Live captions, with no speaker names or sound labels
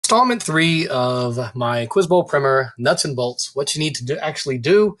installment 3 of my Quiz Bowl primer, Nuts and Bolts, what you need to actually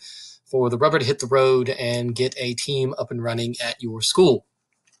do for the rubber to hit the road and get a team up and running at your school.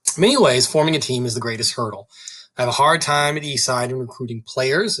 In many ways, forming a team is the greatest hurdle. I have a hard time at Eastside in recruiting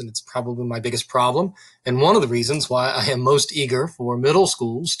players, and it's probably my biggest problem, and one of the reasons why I am most eager for middle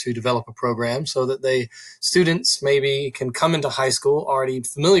schools to develop a program so that students maybe can come into high school already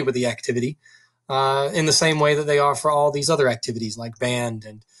familiar with the activity, in the same way that they are for all these other activities like band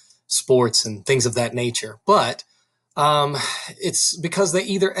and sports and things of that nature. But it's because they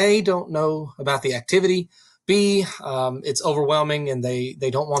either A, don't know about the activity, B, it's overwhelming and they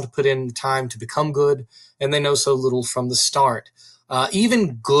don't want to put in the time to become good, and they know so little from the start.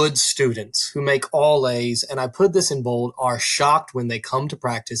 Even good students who make all A's, and I put this in bold, are shocked when they come to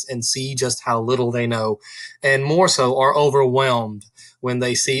practice and see just how little they know, and more so are overwhelmed when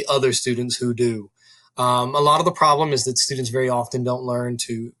they see other students who do. A lot of the problem is that students very often don't learn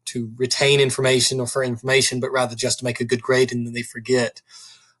to retain information or for information, but rather just to make a good grade, and then they forget.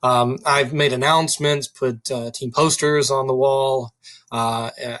 I've made announcements, put team posters on the wall,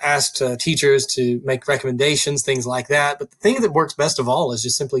 asked teachers to make recommendations, things like that. But the thing that works best of all is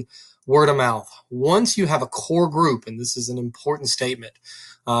just simply word of mouth. Once you have a core group, and this is an important statement,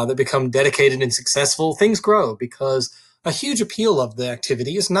 that become dedicated and successful, things grow, because a huge appeal of the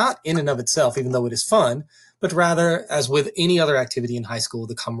activity is not in and of itself, even though it is fun, but rather, as with any other activity in high school,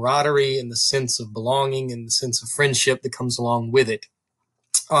 the camaraderie and the sense of belonging and the sense of friendship that comes along with it.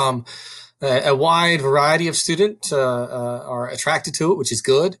 A wide variety of students are attracted to it, which is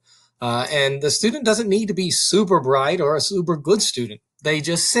good. And the student doesn't need to be super bright or a super good student. They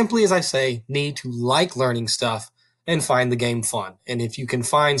just simply, as I say, need to like learning stuff and find the game fun. And if you can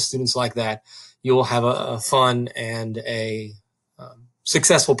find students like that, you'll have a fun and a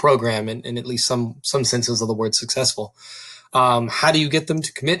successful program in at least some senses of the word successful. How do you get them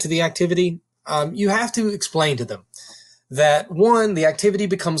to commit to the activity? You have to explain to them that, one, the activity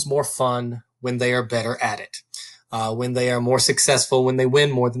becomes more fun when they are better at it, when they are more successful, when they win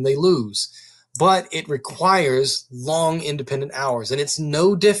more than they lose. But it requires long independent hours, and it's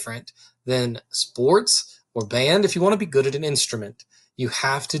no different than sports or band. If you want to be good at an instrument, you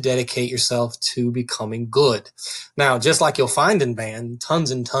have to dedicate yourself to becoming good. Now, just like you'll find in band tons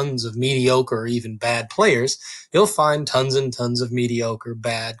and tons of mediocre or even bad players, you'll find tons and tons of mediocre,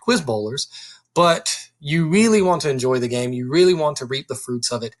 bad quiz bowlers. But you really want to enjoy the game. You really want to reap the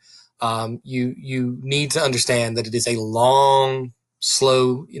fruits of it. You need to understand that it is a long,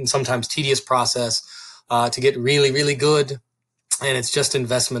 slow, and sometimes tedious process to get really, really good, and it's just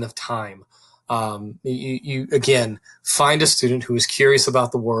investment of time. You again, find a student who is curious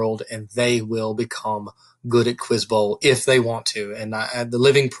about the world, and they will become good at Quiz Bowl if they want to. And the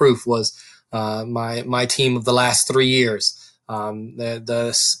living proof was my team of the last 3 years.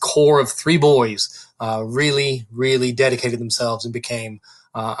 The core of 3 boys really, really dedicated themselves and became,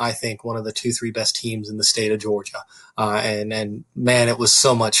 I think, one of the 2-3 best teams in the state of Georgia. And man, it was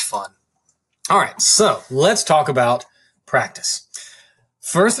so much fun. All right, so let's talk about practice.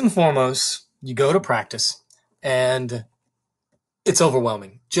 First and foremost, you go to practice, and it's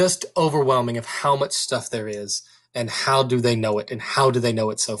overwhelming, just overwhelming of how much stuff there is, and how do they know it, and how do they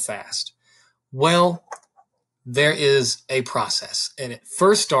know it so fast? Well, there is a process, and it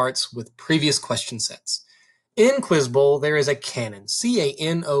first starts with previous question sets. In Quiz Bowl, there is a canon,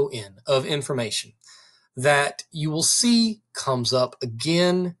 C-A-N-O-N, of information that you will see comes up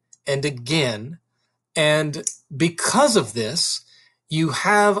again and again, and because of this, you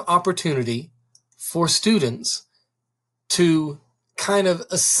have opportunity for students to kind of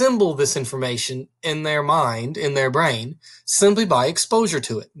assemble this information in their mind, in their brain, simply by exposure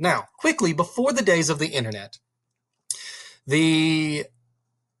to it. Now, quickly, before the days of the internet, the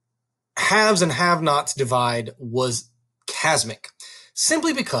haves and have-nots divide was chasmic,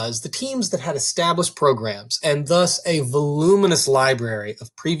 simply because the teams that had established programs and thus a voluminous library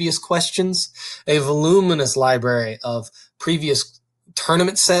of previous questions, a voluminous library of previous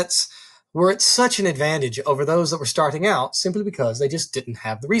tournament sets, were at such an advantage over those that were starting out simply because they just didn't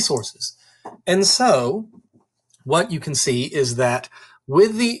have the resources. And so what you can see is that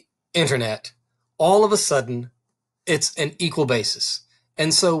with the internet, all of a sudden, it's an equal basis.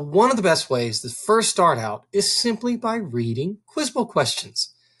 And so one of the best ways to first start out is simply by reading Quiz Bowl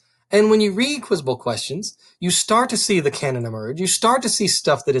questions. And when you read Quiz Bowl questions, you start to see the canon emerge. You start to see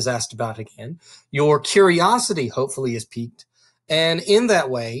stuff that is asked about again. Your curiosity hopefully is piqued. And in that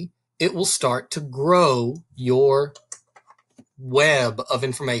way, it will start to grow your web of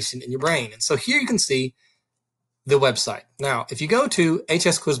information in your brain. And so here you can see the website. Now, if you go to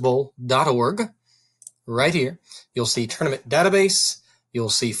hsquizbowl.org, right here, you'll see tournament database, you'll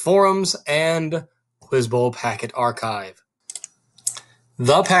see forums and Quizbowl Packet Archive.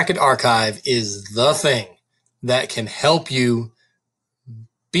 The Packet Archive is the thing that can help you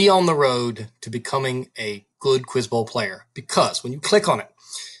be on the road to becoming a good Quizbowl player, because when you click on it,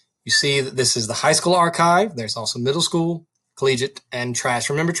 you see that this is the high school archive. There's also middle school, collegiate, and trash.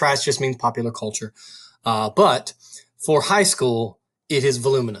 Remember, trash just means popular culture. But for high school, it is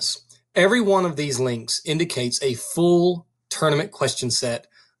voluminous. Every one of these links indicates a full tournament question set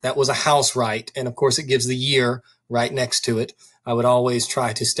that was a house right. And of course, it gives the year right next to it. I would always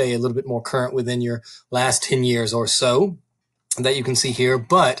try to stay a little bit more current within your last 10 years or so that you can see here.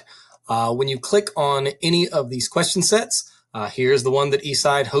 But when you click on any of these question sets, here's the one that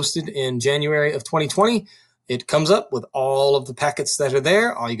Eastside hosted in January of 2020. It comes up with all of the packets that are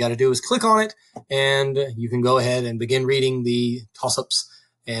there. All you got to do is click on it, and you can go ahead and begin reading the toss-ups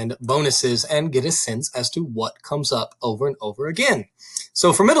and bonuses and get a sense as to what comes up over and over again.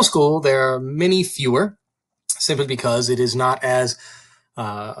 So for middle school, there are many fewer, simply because it is not as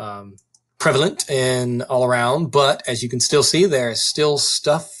prevalent in all around. But as you can still see, there's still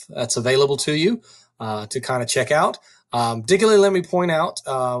stuff that's available to you to kind of check out. Particularly, let me point out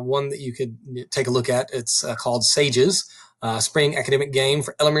one that you could take a look at. It's called Sages, Spring Academic Game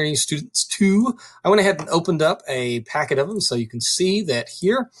for Elementary Students 2. I went ahead and opened up a packet of them so you can see that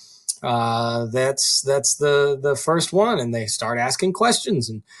here. That's the first one, and they start asking questions,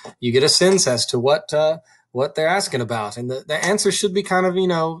 and you get a sense as to what they're asking about, and the answer should be kind of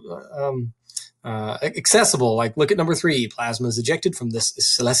accessible. Like, look at number 3. Plasma is ejected from this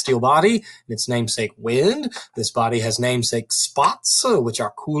celestial body and its namesake wind. This body has namesake spots, which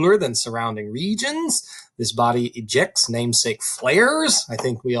are cooler than surrounding regions. This body ejects namesake flares. I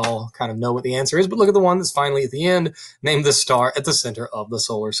think we all kind of know what the answer is, but look at the one that's finally at the end, named the star at the center of the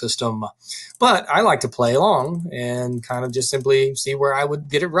solar system. But I like to play along and kind of just simply see where I would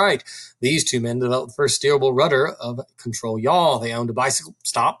get it right. These two men developed the first steerable rudder of Control Yaw. They owned a bicycle.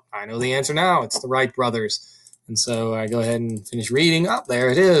 Stop. I know the answer now. It's the Wright brothers. And so I go ahead and finish reading. Oh,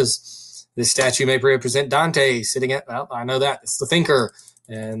 there it is. This statue may represent Dante sitting at, well, I know that. It's the thinker.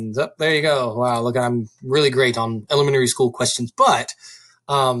 And there you go. Wow, look, I'm really great on elementary school questions. But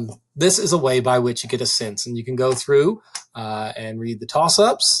this is a way by which you get a sense. And you can go through and read the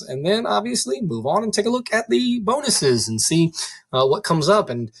toss-ups, and then obviously move on and take a look at the bonuses and see what comes up.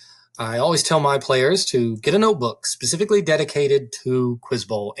 And I always tell my players to get a notebook specifically dedicated to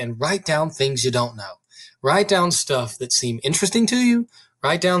Quizbowl and write down things you don't know. Write down stuff that seem interesting to you.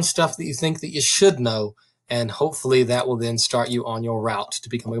 Write down stuff that you think that you should know. And hopefully that will then start you on your route to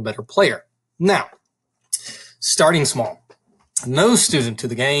becoming a better player. Now, starting small. No student to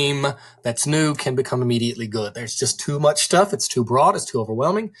the game that's new can become immediately good. There's just too much stuff. It's too broad. It's too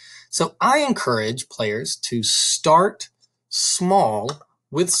overwhelming. So I encourage players to start small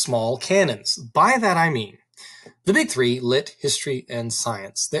with small cannons. By that I mean the big 3, lit, history, and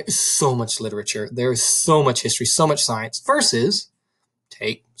science. There is so much literature. There is so much history, so much science, versus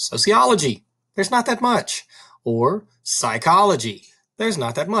take sociology. There's not that much. Or psychology. There's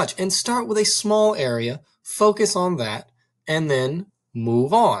not that much. And start with a small area, focus on that, and then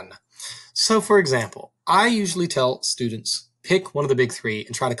move on. So for example, I usually tell students, pick one of the big 3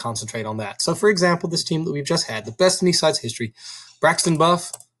 and try to concentrate on that. So for example, this team that we've just had, the best in Eastside's history, Braxton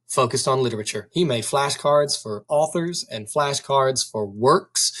Buff focused on literature. He made flashcards for authors and flashcards for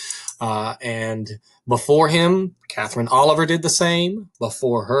works. And before him, Catherine Oliver did the same.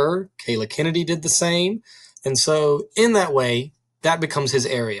 Before her, Kayla Kennedy did the same. And so in that way, that becomes his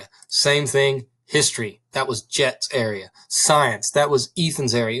area. Same thing, history. That was Jet's area. Science, that was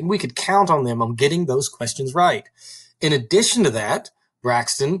Ethan's area. And we could count on them on getting those questions right. In addition to that,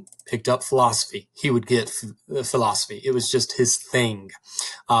 Braxton picked up philosophy. He would get philosophy. It was just his thing.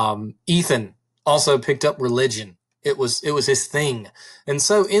 Ethan also picked up religion. It was his thing. And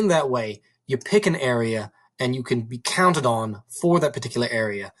so in that way, you pick an area and you can be counted on for that particular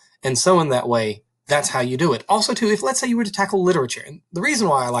area. And so in that way, that's how you do it. Also too, if let's say you were to tackle literature, and the reason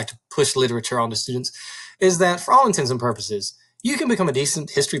why I like to push literature onto students is that for all intents and purposes, you can become a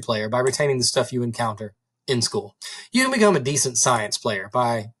decent history player by retaining the stuff you encounter in school. You can become a decent science player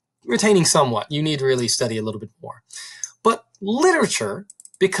by retaining somewhat. You need to really study a little bit more. But literature,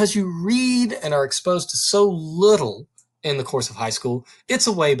 because you read and are exposed to so little in the course of high school, it's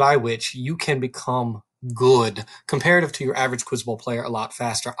a way by which you can become good comparative to your average Quizbowl player a lot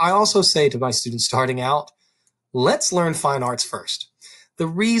faster. I also say to my students starting out, let's learn fine arts first. The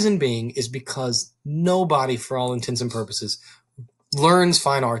reason being is because nobody, for all intents and purposes, learns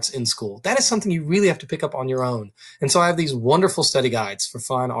fine arts in school. That is something you really have to pick up on your own. And so I have these wonderful study guides for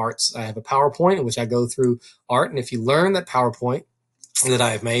fine arts. I have a PowerPoint in which I go through art. And if you learn that PowerPoint, that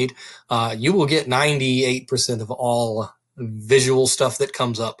I have made, you will get 98% of all visual stuff that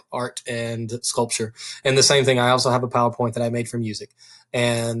comes up, art and sculpture. And the same thing, I also have a PowerPoint that I made for music.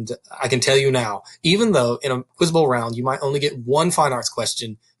 And I can tell you now, even though in a Quiz Bowl round you might only get one fine arts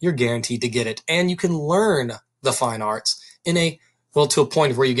question, you're guaranteed to get it. And you can learn the fine arts to a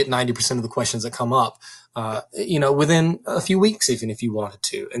point where you get 90% of the questions that come up, within a few weeks, even if you wanted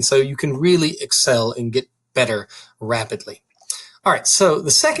to. And so you can really excel and get better rapidly. All right, so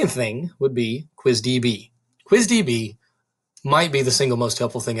the second thing would be QuizDB. QuizDB might be the single most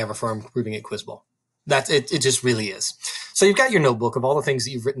helpful thing ever for improving at Quiz Bowl. It just really is. So you've got your notebook of all the things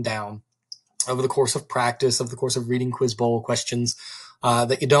that you've written down over the course of practice, over the course of reading Quiz Bowl questions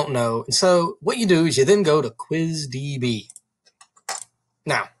that you don't know. And so what you do is you then go to QuizDB.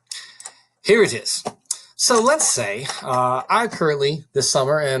 Now, here it is. So let's say I currently, this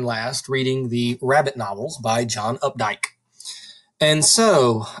summer and last, reading the Rabbit novels by John Updike. And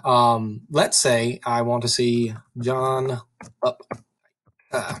so, let's say I want to see John Up.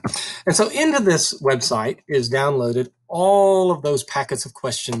 And so into this website is downloaded all of those packets of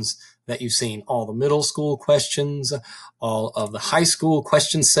questions that you've seen, all the middle school questions, all of the high school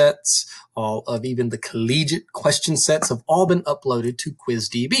question sets, all of even the collegiate question sets have all been uploaded to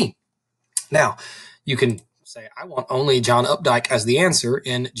QuizDB. Now, you can say, I want only John Updike as the answer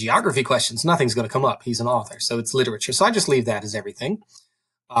in geography questions. Nothing's going to come up. He's an author, so it's literature. So I just leave that as everything.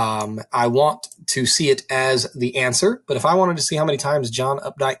 I want to see it as the answer, but if I wanted to see how many times John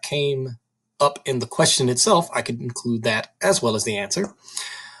Updike came up in the question itself, I could include that as well as the answer.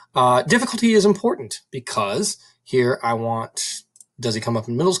 Difficulty is important because here I want, does he come up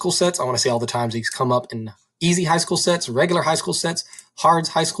in middle school sets? I want to see all the times he's come up in easy high school sets, regular high school sets, hard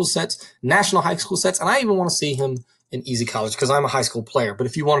high school sets, national high school sets, and I even want to see him in easy college because I'm a high school player. But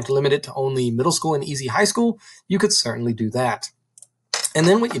if you wanted to limit it to only middle school and easy high school, you could certainly do that. And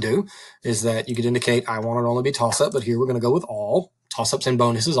then what you do is that you could indicate, I want it to only be toss-up, but here we're going to go with all toss-ups and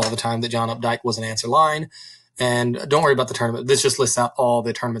bonuses all the time that John Updike was an answer line. And don't worry about the tournament. This just lists out all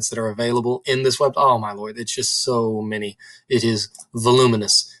the tournaments that are available in this web. Oh, my Lord, it's just so many. It is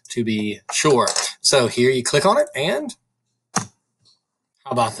voluminous, to be sure. So here you click on it, and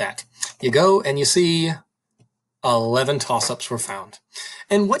how about that? You go and you see 11 toss-ups were found.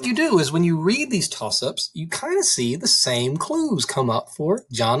 And what you do is when you read these toss-ups, you kind of see the same clues come up for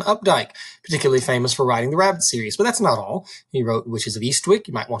John Updike, particularly famous for writing the Rabbit series. But that's not all. He wrote Witches of Eastwick.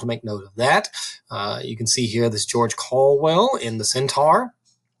 You might want to make note of that. You can see here this George Caldwell in The Centaur.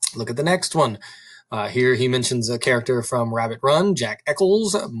 Look at the next one. Here he mentions a character from Rabbit Run, Jack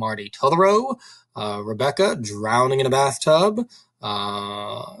Eccles, Marty Tutherow, Rebecca drowning in a bathtub.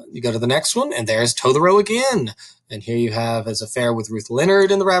 You go to the next one, and there's Tutherow again. And here you have his affair with Ruth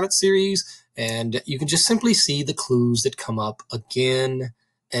Leonard in the Rabbit series. And you can just simply see the clues that come up again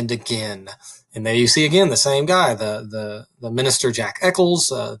and again. And there you see again the same guy, the minister Jack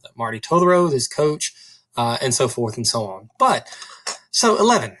Eccles, Marty Tutherow, his coach, and so forth and so on. But so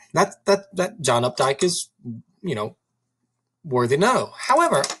 11, that John Updike is, worthy to know.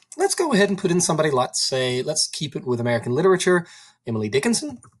 However, let's go ahead and put in somebody, let's keep it with American literature, Emily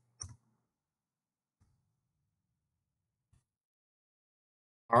Dickinson.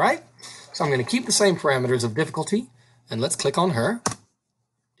 All right, so I'm going to keep the same parameters of difficulty, and let's click on her.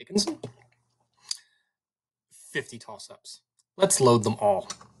 Dickinson. 50 toss-ups. Let's load them all.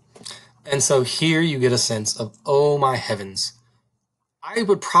 And so here you get a sense of, oh my heavens, I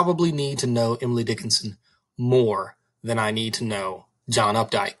would probably need to know Emily Dickinson more than I need to know John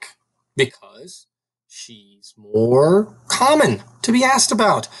Updike, because she's more common to be asked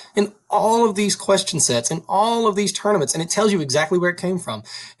about in all of these question sets, in all of these tournaments, and it tells you exactly where it came from.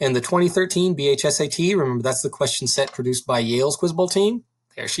 In the 2013 BHSAT, remember that's the question set produced by Yale's Quiz Bowl team?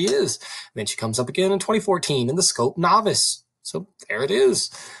 There she is. And then she comes up again in 2014 in the Scope Novice. So there it is.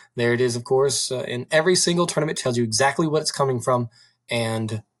 There it is, of course. In every single tournament, it tells you exactly what it's coming from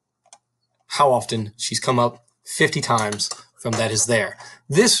and how often she's come up 50 times from that is there.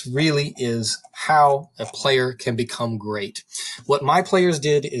 This really is how a player can become great. What my players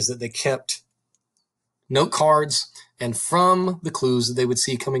did is that they kept note cards, and from the clues that they would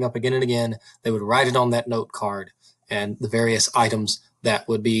see coming up again and again, they would write it on that note card and the various items that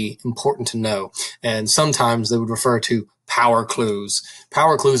would be important to know. And sometimes they would refer to power clues.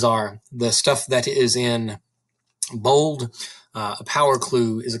 Power clues are the stuff that is in bold. A power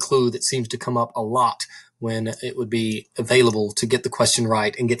clue is a clue that seems to come up a lot when it would be available to get the question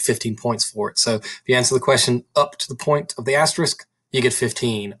right and get 15 points for it. So if you answer the question up to the point of the asterisk, you get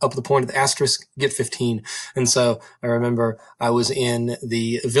 15. Up to the point of the asterisk, you get 15. And so I remember I was in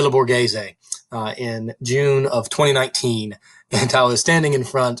the Villa Borghese in June of 2019, and I was standing in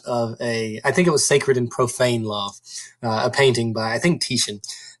front of I think it was Sacred and Profane Love, a painting by, I think, Titian.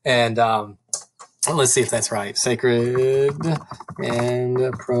 And let's see if that's right. Sacred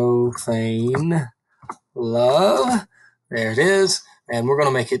and Profane Love. There it is. And we're going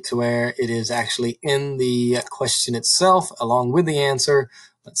to make it to where it is actually in the question itself, along with the answer.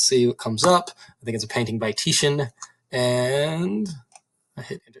 Let's see what comes up. I think it's a painting by Titian. And I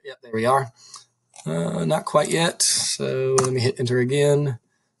hit enter. Yep, there we are. Not quite yet. So let me hit enter again.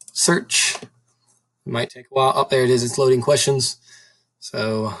 Search. It might take a while. Oh, there it is. It's loading questions.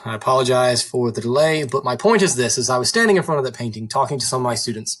 So I apologize for the delay, but my point is this, is I was standing in front of that painting talking to some of my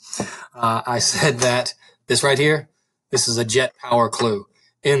students. I said that this right here, this is a jet power clue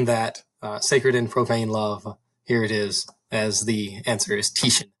in that Sacred and Profane Love. Here it is, as the answer is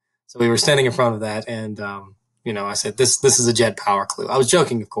Titian. So we were standing in front of that, and I said this is a jet power clue. I was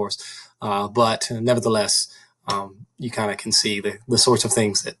joking, of course, but nevertheless, you kind of can see the sorts of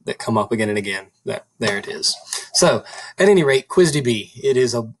things that come up again and again. There it is. So at any rate, QuizDB, it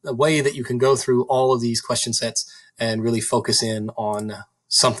is a way that you can go through all of these question sets and really focus in on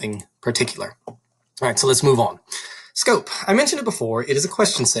something particular. All right, so let's move on. Scope. I mentioned it before. It is a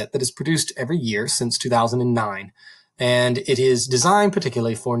question set that is produced every year since 2009, and it is designed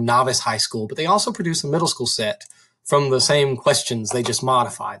particularly for novice high school, but they also produce a middle school set from the same questions. They just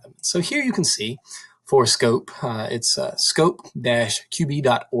modify them. So here you can see for Scope, it's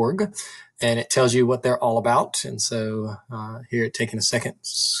scope-qb.org, and it tells you what they're all about. And so here, taking a second,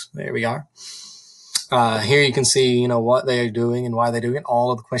 there we are. Here you can see, what they're doing and why they're doing it.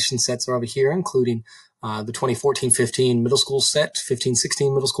 All of the question sets are over here, including the 2014-15 middle school set,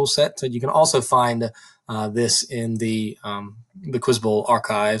 15-16 middle school set. You can also find this in the Quizbowl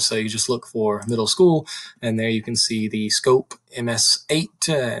archive. So you just look for middle school, and there you can see the Scope MS8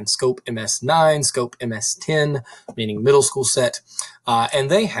 and Scope MS9, Scope MS10, meaning middle school set.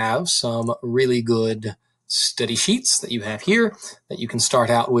 And they have some really good study sheets that you have here that you can start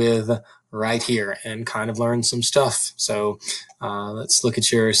out with right here and kind of learn some stuff. So let's look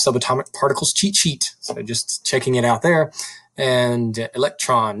at your subatomic particles cheat sheet. So just checking it out there. And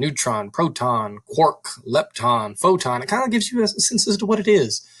electron, neutron, proton, quark, lepton, photon. It kind of gives you a sense as to what it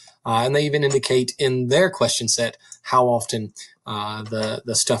is. And they even indicate in their question set how often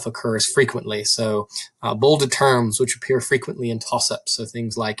the stuff occurs frequently. So bolded terms which appear frequently in toss-ups. So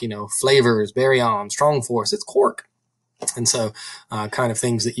things like, flavors, baryon, strong force, it's quark. And so kind of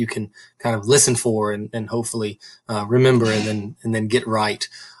things that you can kind of listen for and hopefully remember and then get right.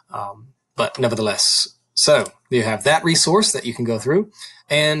 But nevertheless, so you have that resource that you can go through,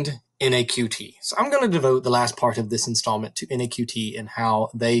 and NAQT. So I'm going to devote the last part of this installment to NAQT and how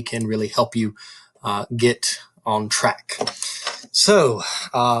they can really help you get on track. So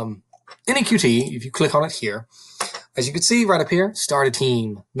NAQT, if you click on it here, as you can see right up here, start a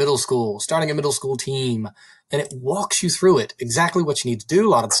team, middle school, starting a middle school team, and it walks you through it, exactly what you need to do,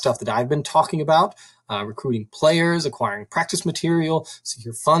 a lot of the stuff that I've been talking about, recruiting players, acquiring practice material,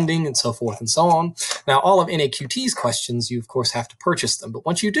 secure funding, and so forth and so on. Now, all of NAQT's questions, you of course have to purchase them, but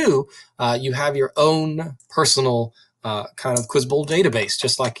once you do, you have your own personal kind of Quizbowl database,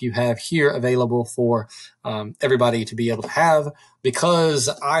 just like you have here available for everybody to be able to have, because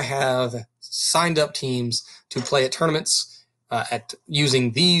I have signed up teams to play at tournaments at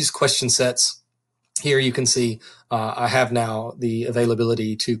using these question sets. Here you can see I have now the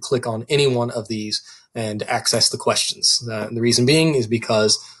availability to click on any one of these and access the questions. The reason being is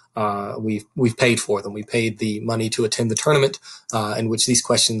because we've paid for them. We paid the money to attend the tournament in which these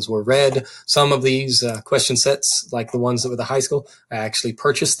questions were read. Some of these question sets, like the ones that were the high school, I actually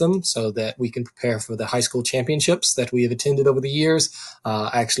purchased them so that we can prepare for the high school championships that we have attended over the years.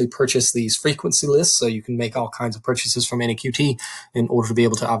 I actually purchased these frequency lists, so you can make all kinds of purchases from NAQT in order to be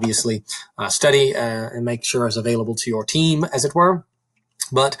able to obviously study and make sure it's available to your team, as it were.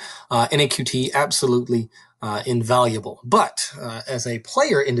 But NAQT absolutely invaluable. But as a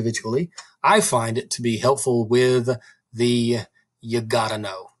player individually, I find it to be helpful with the You Gotta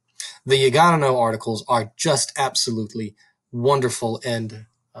Know. The You Gotta Know articles are just absolutely wonderful and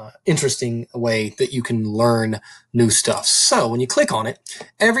interesting way that you can learn new stuff. So when you click on it,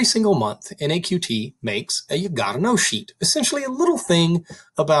 every single month, NAQT makes a You Gotta Know sheet, essentially a little thing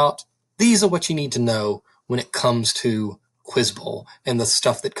about these are what you need to know when it comes to Quizbowl and the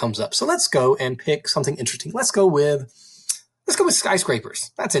stuff that comes up. So let's go and pick something interesting. Let's go with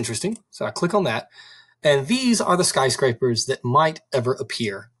skyscrapers. That's interesting. So I click on that, and these are the skyscrapers that might ever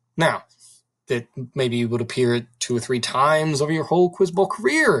appear. Now, that maybe would appear 2 or 3 times over your whole Quizbowl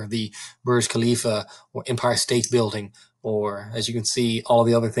career. The Burj Khalifa or Empire State Building, or as you can see, all of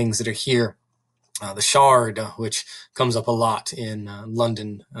the other things that are here. the shard, which comes up a lot in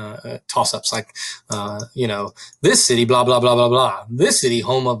London toss-ups, like, this city, blah, blah, blah, blah, blah. This city,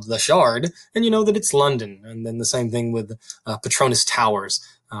 home of the shard, and you know that it's London. And then the same thing with Petronas Towers.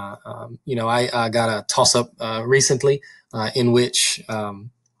 I got a toss-up recently in which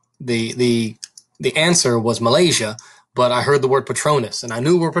the answer was Malaysia, but I heard the word Petronas, and I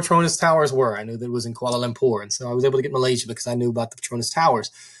knew where Petronas Towers were. I knew that it was in Kuala Lumpur, and so I was able to get Malaysia because I knew about the Petronas Towers.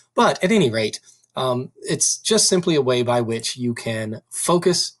 But at any rate, it's just simply a way by which you can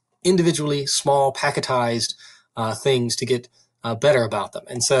focus individually small packetized things to get better about them.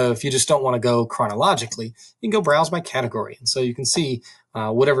 And so if you just don't want to go chronologically, you can go browse by category. And so you can see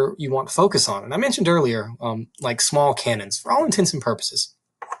whatever you want to focus on. And I mentioned earlier, like small cannons, for all intents and purposes.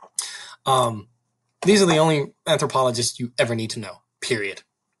 These are the only anthropologists you ever need to know, period.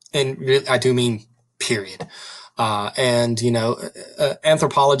 And really, I do mean period.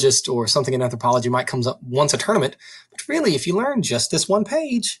 Anthropologist or something in anthropology might come up once a tournament, but really, if you learn just this one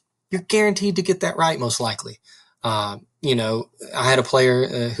page, you're guaranteed to get that right, most likely. I had a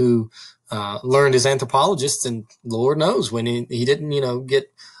player who learned as anthropologist, and Lord knows when he didn't,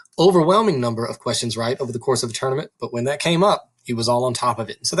 get overwhelming number of questions right over the course of a tournament, but when that came up, he was all on top of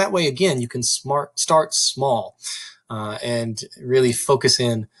it. And so that way, again, you can start small and really focus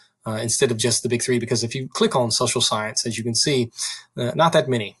in instead of just the big three, because if you click on social science, as you can see, not that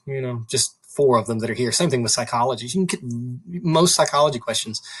many, just 4 of them that are here. Same thing with psychology. You can get most psychology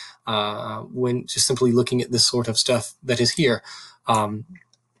questions when just simply looking at this sort of stuff that is here.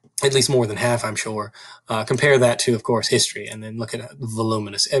 At least more than half, I'm sure. Compare that to, of course, history, and then look at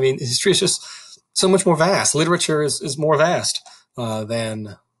voluminous. I mean, history is just so much more vast. Literature is more vast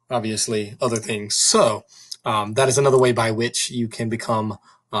than, obviously, other things. So that is another way by which you can become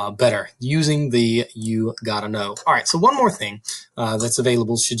better using the you gotta know. All right, so one more thing that's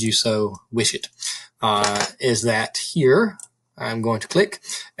available should you so wish it is that here I'm going to click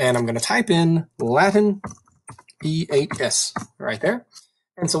and I'm going to type in Latin EHS right there.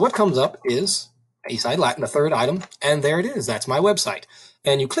 And so what comes up is A-side Latin, the third item, and there it is. That's my website.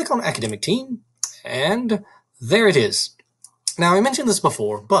 And you click on Academic Team, and there it is. Now, I mentioned this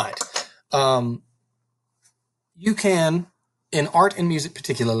before, but you can, in art and music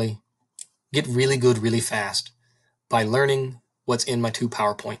particularly, get really good really fast by learning what's in my 2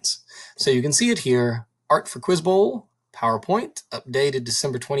 PowerPoints. So you can see it here, Art for Quizbowl, PowerPoint, updated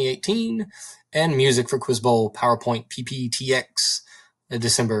December 2018, and Music for Quizbowl, PowerPoint PPTX,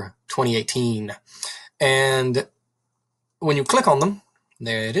 December 2018. And when you click on them,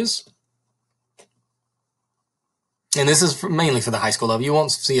 there it is. And this is mainly for the high school level. You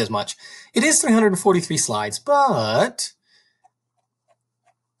won't see as much. It is 343 slides, but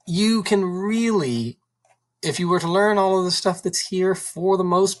you can really, if you were to learn all of the stuff that's here for the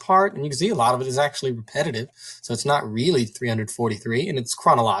most part, and you can see a lot of it is actually repetitive, so it's not really 343, and it's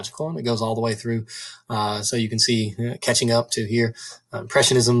chronological, and it goes all the way through. So you can see catching up to here,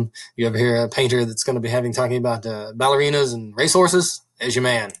 Impressionism. You ever hear a painter that's going to be talking about ballerinas and racehorses? There's your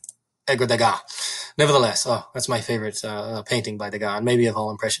man, Edgar Degas. Nevertheless, that's my favorite painting by Degas, and maybe of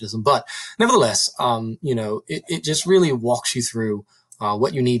all Impressionism. But nevertheless, it just really walks you through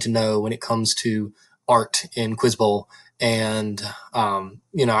what you need to know when it comes to art in Quizbowl. And,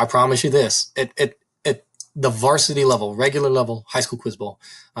 I promise you this, at the varsity level, regular level, high school Quizbowl,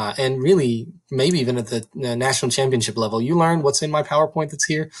 and really maybe even at the national championship level, you learn what's in my PowerPoint that's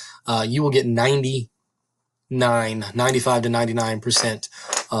here. You will get 95 to 99%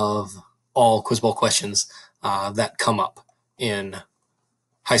 of all Quizbowl questions that come up in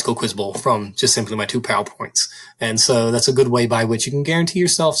high school Quizbowl from just simply my 2 PowerPoints. And so that's a good way by which you can guarantee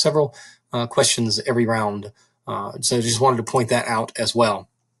yourself several questions every round. So just wanted to point that out as well,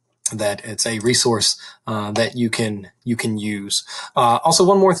 that it's a resource that you can use. Also,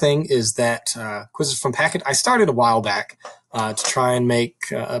 one more thing is that Quizzes from Packet, I started a while back to try and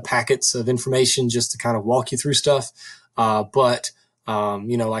make packets of information just to kind of walk you through stuff. But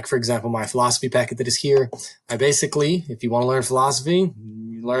like, for example, my philosophy packet that is here, I basically, if you want to learn philosophy,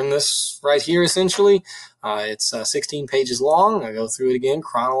 you learn this right here, essentially. It's 16 pages long. I go through it again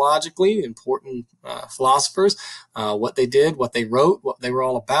chronologically, important philosophers, what they did, what they wrote, what they were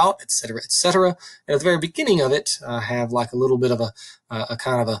all about, etc., etc. And at the very beginning of it, I have like a little bit of a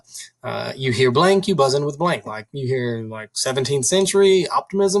kind of a, you hear blank, you buzz in with blank. Like you hear like 17th century,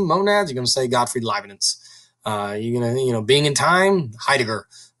 optimism, monads, you're going to say Gottfried Leibniz. You're going to, being in time, Heidegger.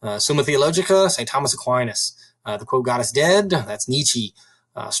 Summa Theologica, St. Thomas Aquinas. The quote, God is dead, that's Nietzsche.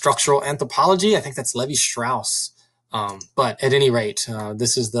 Structural anthropology, I think that's Levi-Strauss. But at any rate,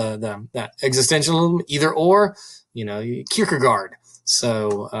 this is the existentialism, either or, Kierkegaard.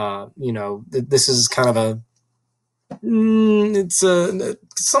 So, this is kind of it's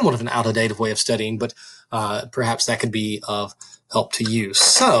somewhat of an out-of-date way of studying, but perhaps that could be of help to you.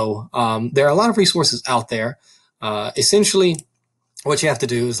 So there are a lot of resources out there. Essentially, what you have to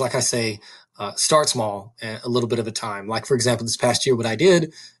do is, like I say, start small, a little bit of a time. Like, for example, this past year, what I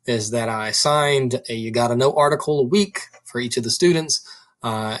did is that I assigned you got to know article a week for each of the students,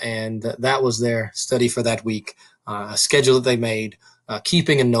 and that was their study for that week, a schedule that they made,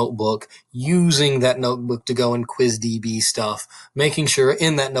 keeping a notebook, using that notebook to go and quiz DB stuff, making sure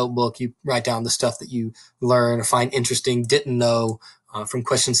in that notebook you write down the stuff that you learn or find interesting, didn't know, from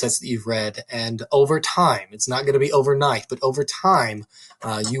question sets that you've read. And over time, it's not going to be overnight, but over time,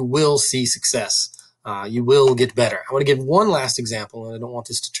 you will see success. You will get better. I want to give one last example, and I don't want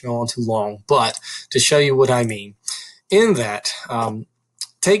this to go on too long, but to show you what I mean. In that,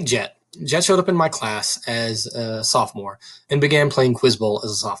 take Jet. Jet showed up in my class as a sophomore and began playing Quizbowl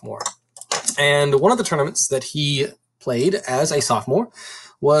as a sophomore. And one of the tournaments that he played as a sophomore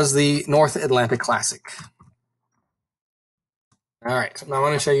was the North Atlantic Classic. All right, so now I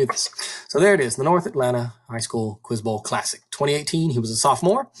want to show you this. So there it is, the North Atlanta High School Quizbowl Classic. 2018, he was a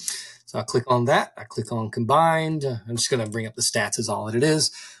sophomore. So I'll click on that. I click on combined. I'm just going to bring up the stats is all that it is.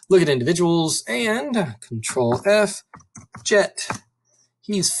 Look at individuals and Control F, Jet.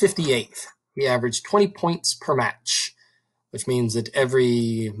 He's 58th. He averaged 20 points per match, which means that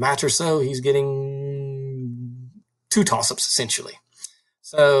every match or so, he's getting 2 toss-ups, essentially.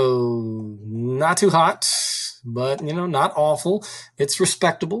 So not too hot, but, not awful. It's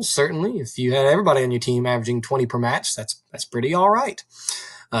respectable, certainly. If you had everybody on your team averaging 20 per match, that's pretty all right.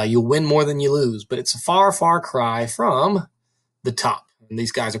 You'll win more than you lose, but it's a far, far cry from the top. And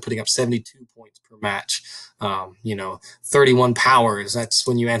these guys are putting up 72 points per match. 31 powers. That's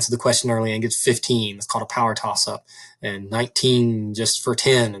when you answer the question early and get 15. It's called a power toss-up. And 19 just for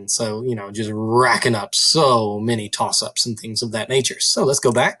 10. And so, just racking up so many toss-ups and things of that nature. So let's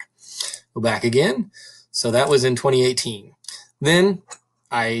go back. Go back again. So that was in 2018. Then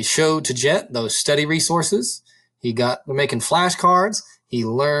I showed to Jet those study resources. We're making flashcards. He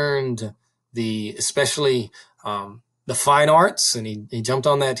learned especially the fine arts, and he jumped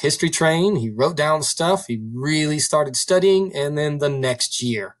on that history train. He wrote down stuff. He really started studying. And then the next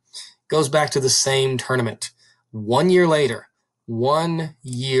year goes back to the same tournament. 1 year later,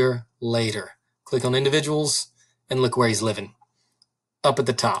 click on individuals and look where he's living. Up at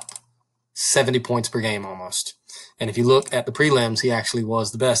the top, 70 points per game almost. And if you look at the prelims, he actually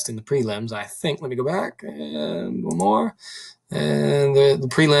was the best in the prelims, I think. Let me go back and one more. And the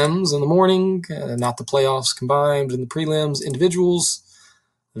prelims in the morning, not the playoffs combined, but in the prelims, individuals,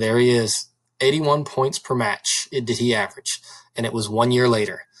 there he is. 81 points per match did he average, and it was 1 year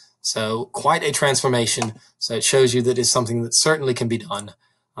later. So quite a transformation. So it shows you that it's something that certainly can be done,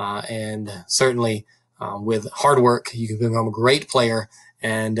 and certainly with hard work, you can become a great player,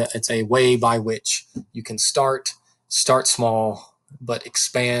 and it's a way by which you can start small, but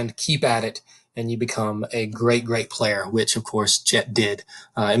expand, keep at it, and you become a great, great player, which, of course, Jet did.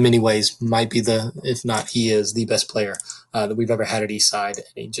 In many ways, might be if not, he is the best player that we've ever had at Eastside. And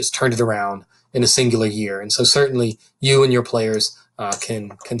he just turned it around in a singular year. And so certainly you and your players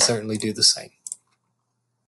can certainly do the same.